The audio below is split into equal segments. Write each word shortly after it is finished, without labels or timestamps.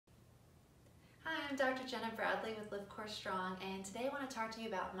I'm Dr. Jenna Bradley with Live Core Strong, and today I want to talk to you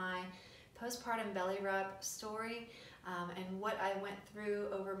about my postpartum belly rub story and what I went through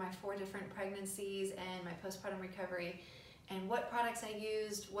over my 4 different pregnancies and my postpartum recovery, and what products I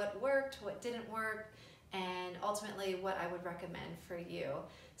used, what worked, what didn't work, and ultimately what I would recommend for you.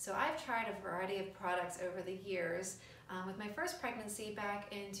 So I've tried a variety of products over the years. With my first pregnancy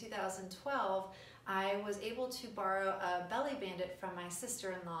back in 2012, I was able to borrow a belly bandit from my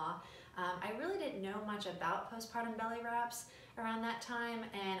sister-in-law. I really didn't know much about postpartum belly wraps around that time,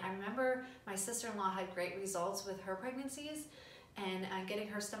 and I remember my sister-in-law had great results with her pregnancies and getting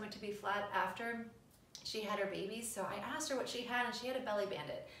her stomach to be flat after she had her babies. So I asked her what she had, and she had a belly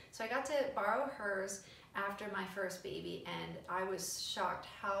bandit. So I got to borrow hers after my first baby, and I was shocked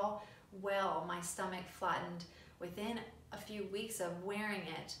how well my stomach flattened within a few weeks of wearing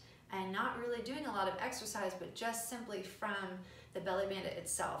it and not really doing a lot of exercise, but just simply from the belly bandit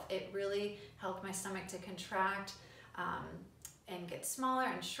itself. It really helped my stomach to contract and get smaller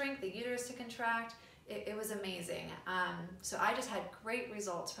and shrink, the uterus to contract. It was amazing. So I just had great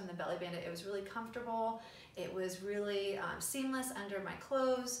results from the belly bandit. It was really comfortable. It was really seamless under my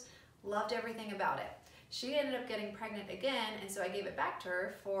clothes. Loved everything about it. She ended up getting pregnant again, and so I gave it back to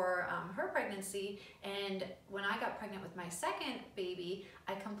her for her pregnancy. And when I got pregnant with my second baby,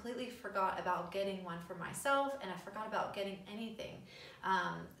 I completely forgot about getting one for myself, and I forgot about getting anything.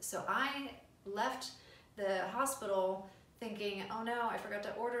 So I left the hospital thinking, oh no, I forgot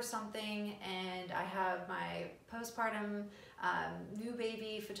to order something, and I have my postpartum new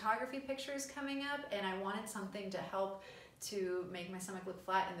baby photography pictures coming up, and I wanted something to help to make my stomach look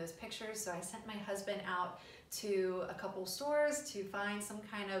flat in those pictures. So I sent my husband out to a couple stores to find some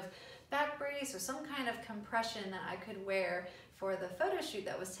kind of back brace or some kind of compression that I could wear for the photo shoot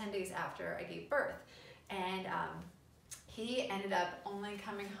that was 10 days after I gave birth. And he ended up only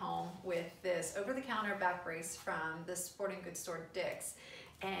coming home with this over-the-counter back brace from the sporting goods store Dick's.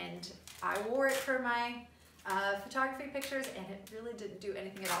 And I wore it for my photography pictures, and it really didn't do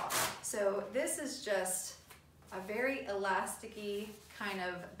anything at all. So this is just a very elasticy kind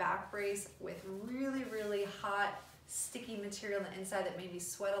of back brace with really, really hot, sticky material on the inside that made me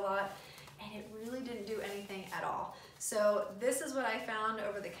sweat a lot, and it really didn't do anything at all. So this is what I found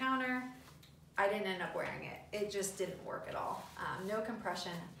over the counter. I didn't end up wearing it. It just didn't work at all. No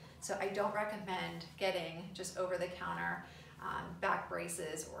compression. So I don't recommend getting just over-the-counter back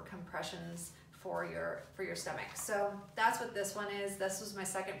braces or compressions for your stomach. So that's what this one is. This was my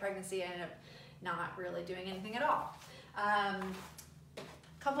second pregnancy. I ended up not really doing anything at all.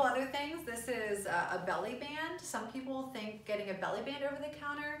 Couple other things. This is a belly band. Some people think getting a belly band over the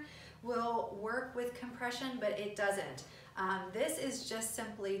counter will work with compression, but it doesn't. This is just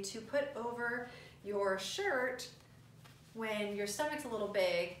simply to put over your shirt when your stomach's a little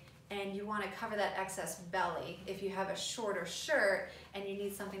big and you want to cover that excess belly if you have a shorter shirt and you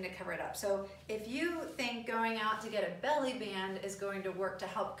need something to cover it up. So if you think going out to get a belly band is going to work to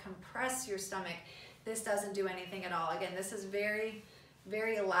help compress your stomach, this doesn't do anything at all. Again, this is very,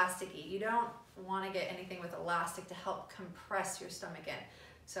 very elasticy. You don't want to get anything with elastic to help compress your stomach in.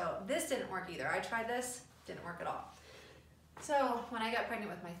 So this didn't work either. I tried this, didn't work at all. So when I got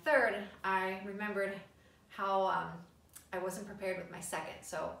pregnant with my third, I remembered how I wasn't prepared with my second.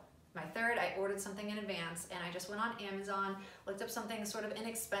 So my third, I ordered something in advance, and I just went on Amazon, looked up something sort of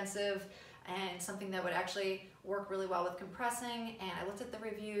inexpensive and something that would actually work really well with compressing, and I looked at the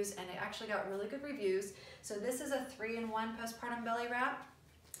reviews, and it actually got really good reviews. So this is a 3-in-1 postpartum belly wrap.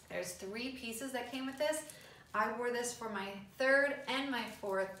 There's 3 pieces that came with this. I wore this for my third and my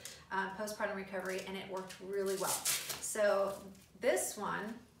fourth postpartum recovery, and it worked really well. So this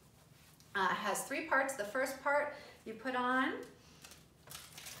one has 3 parts. The first part you put on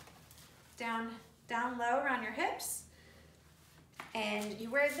down low around your hips, and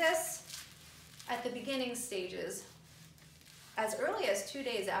you wear this at the beginning stages as early as 2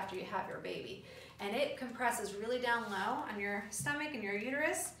 days after you have your baby, and it compresses really down low on your stomach and your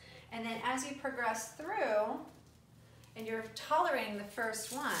uterus. And then as you progress through and you're tolerating the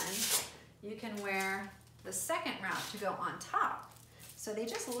first one, you can wear the second round to go on top. So they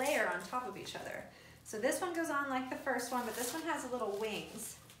just layer on top of each other. So this one goes on like the first one, but this one has little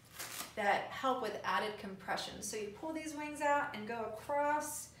wings that help with added compression. So you pull these wings out and go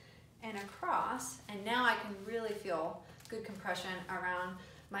across and across, and now I can really feel good compression around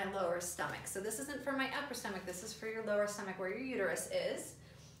my lower stomach. So this isn't for my upper stomach, this is for your lower stomach where your uterus is.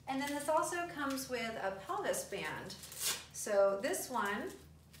 And then this also comes with a pelvis band. So this one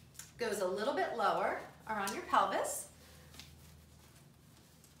goes a little bit lower around your pelvis,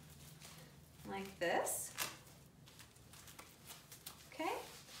 like this. Okay?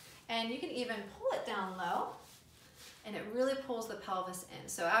 and you can even pull it down low, and it really pulls the pelvis in.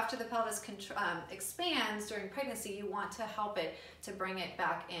 So after the pelvis expands during pregnancy, you want to help it to bring it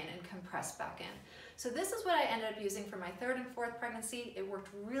back in and compress back in. So this is what I ended up using for my 3rd and 4th pregnancy. It worked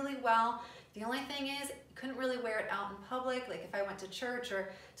really well. The only thing is, you couldn't really wear it out in public. Like if I went to church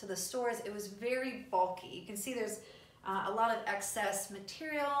or to the stores, it was very bulky. You can see there's a lot of excess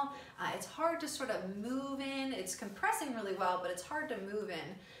material. It's hard to sort of move in. It's compressing really well, but it's hard to move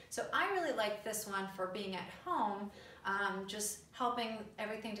in. So I really like this one for being at home, just helping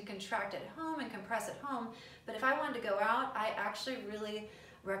everything to contract at home and compress at home. But if I wanted to go out, I actually really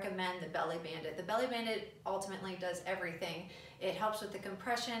recommend the Belly Bandit. The Belly Bandit ultimately does everything. It helps with the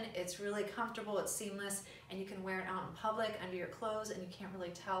compression, it's really comfortable, it's seamless, and you can wear it out in public under your clothes and you can't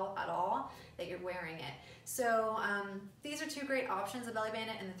really tell at all that you're wearing it. So these are 2 great options, the Belly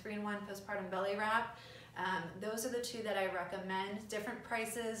Bandit and the 3-in-1 postpartum belly wrap. Those are the 2 that I recommend. Different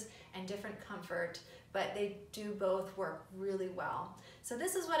prices and different comfort, but they do both work really well. So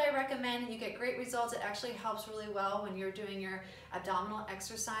this is what I recommend. You get great results. It actually helps really well when you're doing your abdominal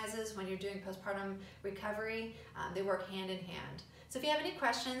exercises, when you're doing postpartum recovery. They work hand in hand. So if you have any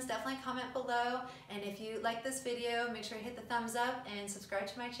questions, definitely comment below. And if you like this video, make sure you hit the thumbs up and subscribe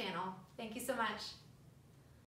to my channel. Thank you so much.